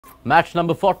Match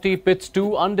number 40 pits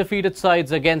two undefeated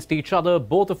sides against each other,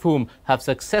 both of whom have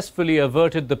successfully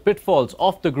averted the pitfalls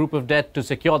of the group of death to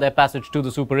secure their passage to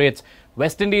the Super 8s.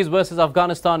 West Indies versus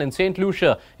Afghanistan in St.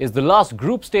 Lucia is the last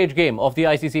group stage game of the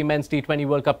ICC Men's T20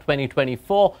 World Cup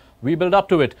 2024. We build up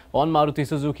to it on Maruti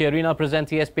Suzuki Arena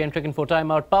presents ESPNcricinfo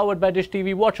Timeout, powered by Dish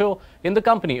TV Watcho, in the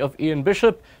company of Ian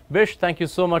Bishop. Bish, thank you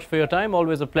so much for your time.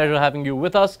 Always a pleasure having you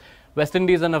with us. West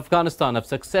Indies and Afghanistan have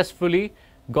successfully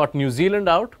got New Zealand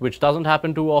out, which doesn't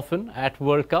happen too often at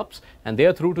World Cups, and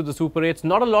they're through to the Super 8s.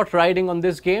 Not a lot riding on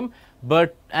this game,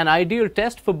 but an ideal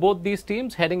test for both these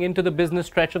teams heading into the business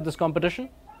stretch of this competition.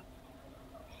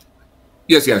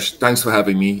 Yes, Yash, thanks for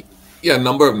having me. Yeah, a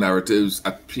number of narratives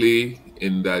at play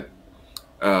in that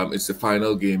it's the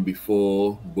final game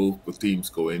before both the teams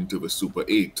go into the Super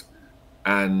 8.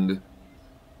 And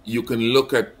you can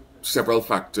look at several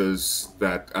factors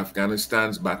that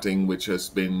Afghanistan's batting, which has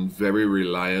been very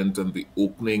reliant on the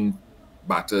opening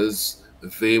batters,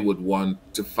 they would want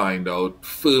to find out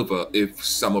further if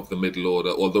some of the middle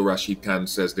order, although Rashid Khan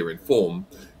says they're in form,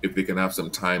 if they can have some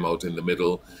time out in the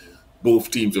middle. Both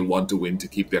teams will want to win to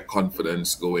keep their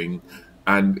confidence going.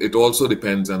 And it also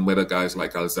depends on whether guys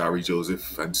like Alzarri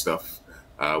Joseph and stuff,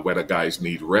 whether guys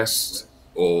need rest,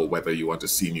 or whether you want to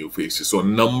see new faces. So a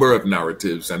number of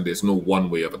narratives, and there's no one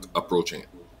way of approaching it.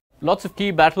 Lots of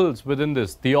key battles within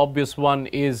this. The obvious one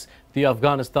is the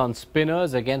Afghanistan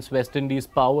spinners against West Indies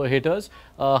power hitters.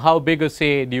 How big a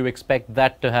say do you expect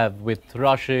that to have with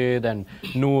Rashid and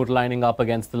Noor lining up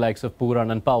against the likes of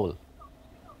Pooran and Powell?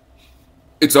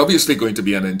 It's obviously going to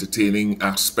be an entertaining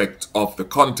aspect of the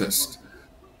contest.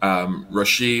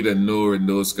 Rashid and Noor and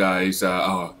those guys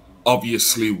are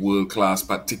obviously world-class,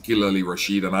 particularly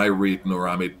Rashid, and I rate Noor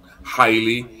Ahmed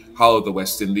highly. How the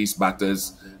West Indies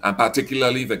batters, and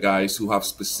particularly the guys who have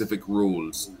specific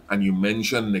roles. And you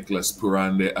mentioned Nicholas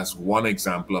Pooran as one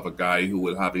example of a guy who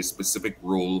will have a specific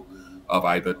role of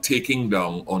either taking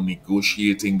down or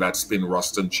negotiating that spin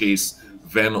rust and chase,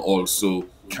 then also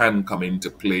can come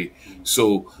into play.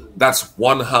 So that's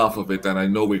one half of it, and I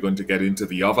know we're going to get into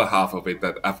the other half of it,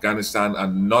 that Afghanistan are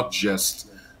not just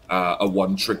a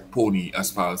one-trick pony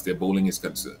as far as their bowling is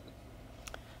concerned.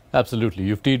 Absolutely.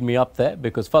 You've teed me up there,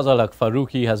 because Fazal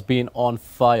Farooqi has been on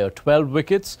fire. 12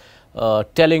 wickets,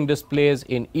 telling displays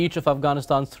in each of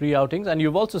Afghanistan's 3 outings. And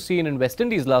you've also seen in West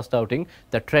Indies' last outing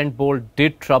that Trent Boult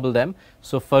did trouble them.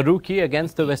 So Farooqi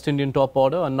against the West Indian top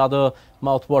order, another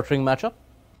mouth-watering matchup?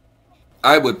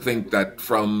 I would think that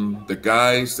from the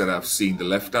guys that I've seen, the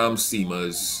left-arm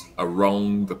seamers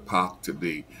around the park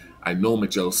today, I know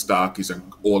Mitchell Starc is an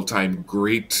all-time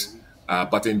great,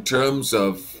 but in terms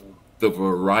of the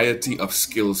variety of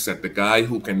skill set, the guy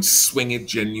who can swing it,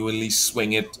 genuinely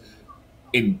swing it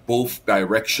in both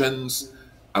directions,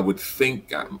 I would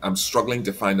think I'm struggling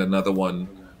to find another one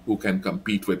who can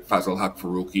compete with Fazal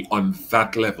Farooqi on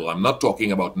that level. I'm not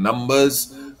talking about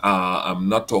numbers, I'm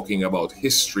not talking about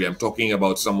history, I'm talking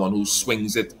about someone who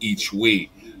swings it each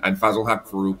way. And Fazal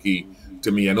Farooqi,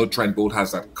 to me, I know Trent Boult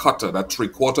has that cutter, that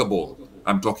three-quarter ball.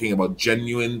 I'm talking about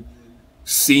genuine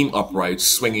seam upright,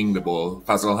 swinging the ball.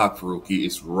 Fazal Farooqi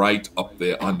is right up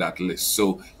there on that list.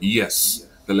 So, yes,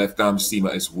 the left-arm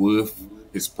seamer is worth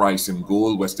his price in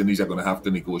gold. West Indies are going to have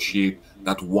to negotiate.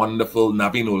 That wonderful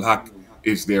Naveen ul Haq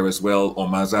is there as well.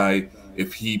 Omazai,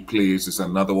 if he plays, is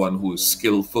another one who is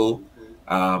skillful.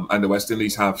 And the West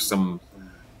Indies have some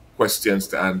questions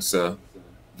to answer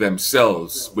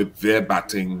themselves with their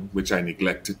batting, which I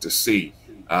neglected to see.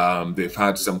 They've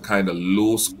had some kind of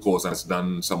low scores and has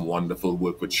done some wonderful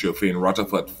work with Sherfane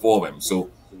Rutherford for them. So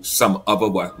some other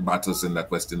batters in that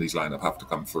West Indies lineup have to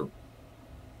come through.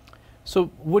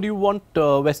 So would you want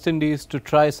West Indies to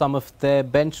try some of their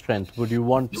bench strength? Would you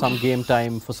want some game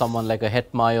time for someone like a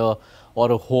Hetmeyer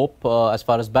or a Hope as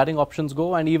far as batting options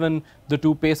go? And even the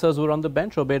 2 pacers who are on the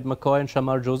bench, Obed McCoy and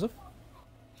Shamar Joseph?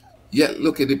 Yeah,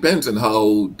 look, it depends on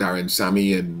how Darren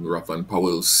Sammy and Rahman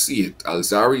Powell see it.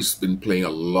 Alzarri's been playing a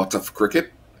lot of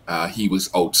cricket. He was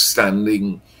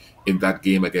outstanding in that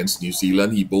game against New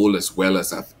Zealand. He bowled as well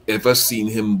as I've ever seen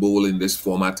him bowl in this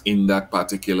format in that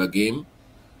particular game.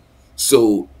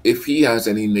 So if he has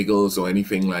any niggles or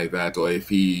anything like that, or if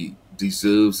he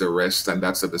deserves a rest, and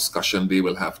that's a discussion they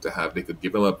will have to have, they could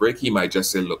give him a break. He might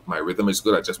just say, look, my rhythm is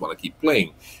good, I just want to keep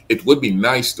playing. It would be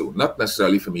nice, though, not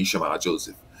necessarily for me, Shamar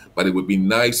Joseph, but it would be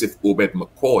nice if Obed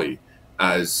McCoy,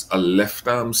 as a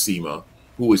left-arm seamer,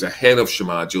 who is ahead of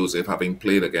Shamar Joseph, having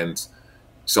played against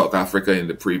South Africa in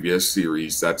the previous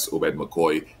series, that's Obed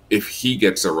McCoy, if he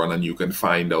gets a run and you can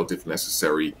find out, if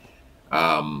necessary,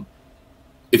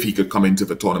 if he could come into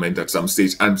the tournament at some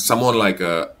stage. And someone like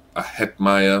a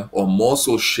Hetmeyer, or more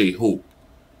so Shea Hope,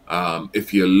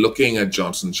 If you're looking at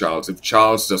Johnson Charles, if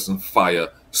Charles doesn't fire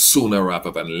sooner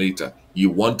rather than later, you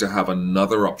want to have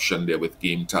another option there with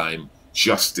game time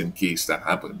just in case that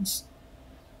happens.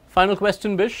 Final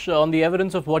question, Bish. On the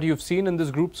evidence of what you've seen in this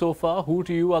group so far, who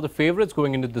to you are the favourites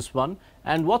going into this one?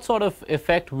 And what sort of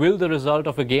effect will the result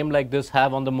of a game like this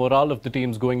have on the morale of the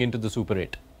teams going into the Super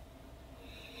 8?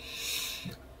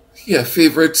 Yeah,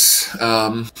 favourites.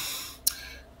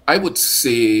 I would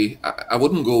say I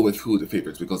wouldn't go with who the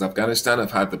favourites, because Afghanistan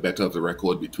have had the better of the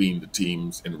record between the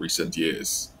teams in recent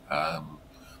years.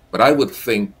 But I would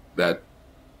think that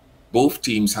both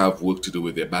teams have work to do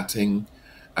with their batting.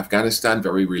 Afghanistan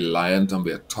very reliant on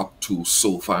their top two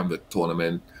so far in the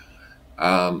tournament.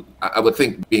 I would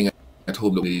think, being at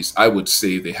home, I would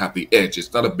say they have the edge.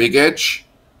 It's not a big edge,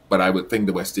 but I would think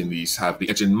the West Indies have the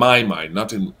edge in my mind,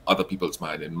 not in other people's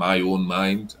mind, in my own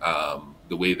mind,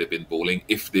 the way they've been bowling,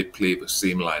 if they play the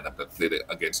same lineup that played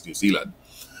against New Zealand.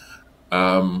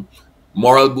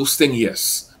 Moral boosting,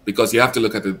 yes, because you have to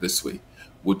look at it this way.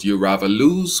 Would you rather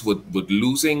lose? Would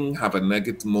losing have a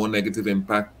more negative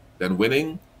impact than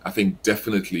winning? I think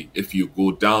definitely if you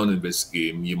go down in this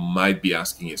game, you might be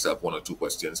asking yourself one or two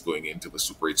questions going into the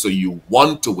Super 8. So you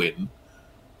want to win,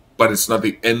 but it's not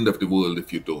the end of the world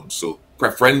if you don't. So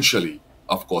preferentially,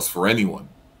 of course, for anyone,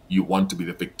 you want to be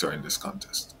the victor in this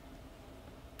contest.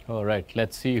 All right,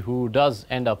 let's see who does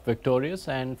end up victorious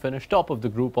and finish top of the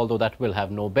group, although that will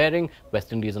have no bearing.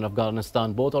 West Indies and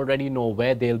Afghanistan both already know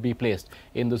where they'll be placed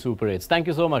in the Super 8s. Thank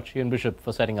you so much, Ian Bishop,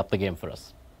 for setting up the game for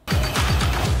us.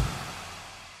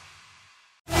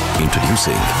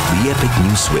 Introducing the epic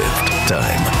new Swift.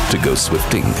 Time to go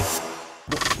swifting.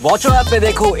 वॉचो app पे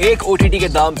देखो एक OTT के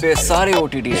दाम पे सारे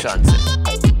OTT शान से।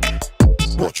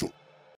 वॉचो